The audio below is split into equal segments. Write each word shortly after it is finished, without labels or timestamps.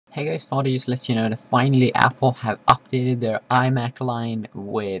Hey guys, thought I'd just let you know that finally Apple have updated their iMac line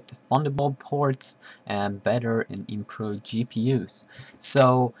with ThunderBolt ports and better and improved GPUs.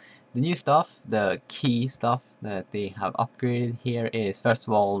 So the new stuff, the key stuff that they have upgraded here is, first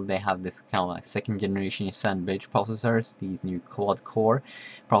of all, they have this kind of like second generation sandwich processors, these new quad core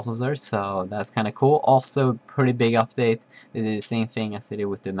processors, so that's kind of cool. Also pretty big update. They did the same thing as they did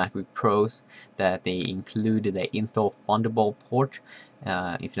with the MacBook Pros, that they included the Intel Thunderbolt port.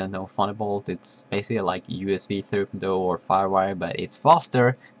 If you don't know Thunderbolt, it's basically like USB 3.0 or FireWire, but it's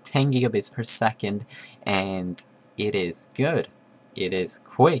faster, 10 gigabits per second, and it is good. It is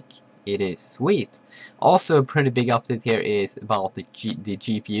quick. It is sweet. Also, a pretty big update here is about the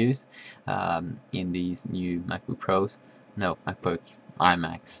GPUs in these new MacBook Pros. No, MacBook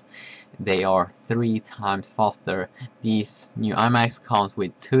iMacs. They are 3 times faster. These new iMacs comes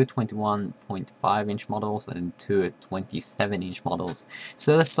with two 21.5-inch models and two 27-inch models.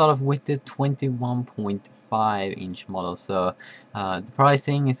 So let's start off with the 21.5-inch model. So the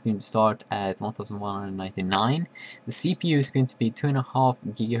pricing is going to start at $1,199. The CPU is going to be 2.5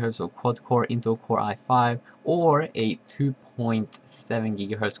 GHz of quad-core Intel Core i5 or a 2.7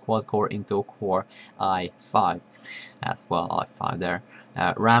 GHz quad-core Intel Core i5 as well, i5 there.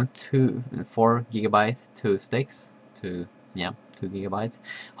 RAM 4 GB, 2 sticks, 2 GB.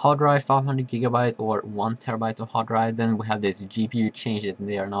 Hard drive 500 GB or 1 TB of hard drive. Then we have this GPU change that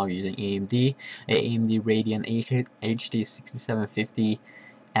they are now using AMD Radeon HD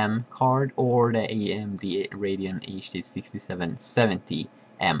 6750M card or the AMD Radeon HD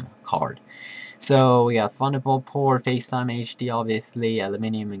 6770M card. So we got Thunderbolt port, FaceTime HD, obviously,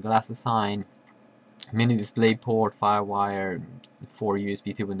 aluminum and glass design, mini DisplayPort, FireWire, 4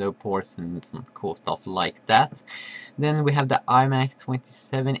 USB 2.0 ports, and some cool stuff like that. Then we have the iMac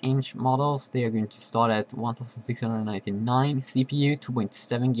 27-inch models. They are going to start at $1,699. CPU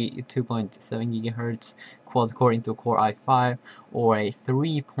 2.7 GHz quad-core Intel Core i5 or a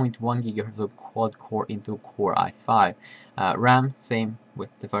 3.1 GHz of quad-core Intel Core i5. RAM, same with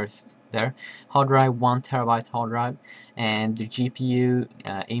the first there. Hard drive, 1 TB hard drive, and the GPU,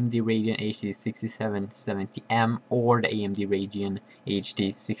 AMD Radeon HD 6770M or the AMD Radeon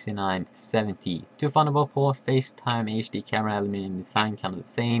HD 6970. Two Thunderbolt port, FaceTime HD camera, aluminum design, kind of the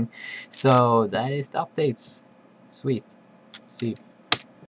same. So that is the updates. Sweet. See you.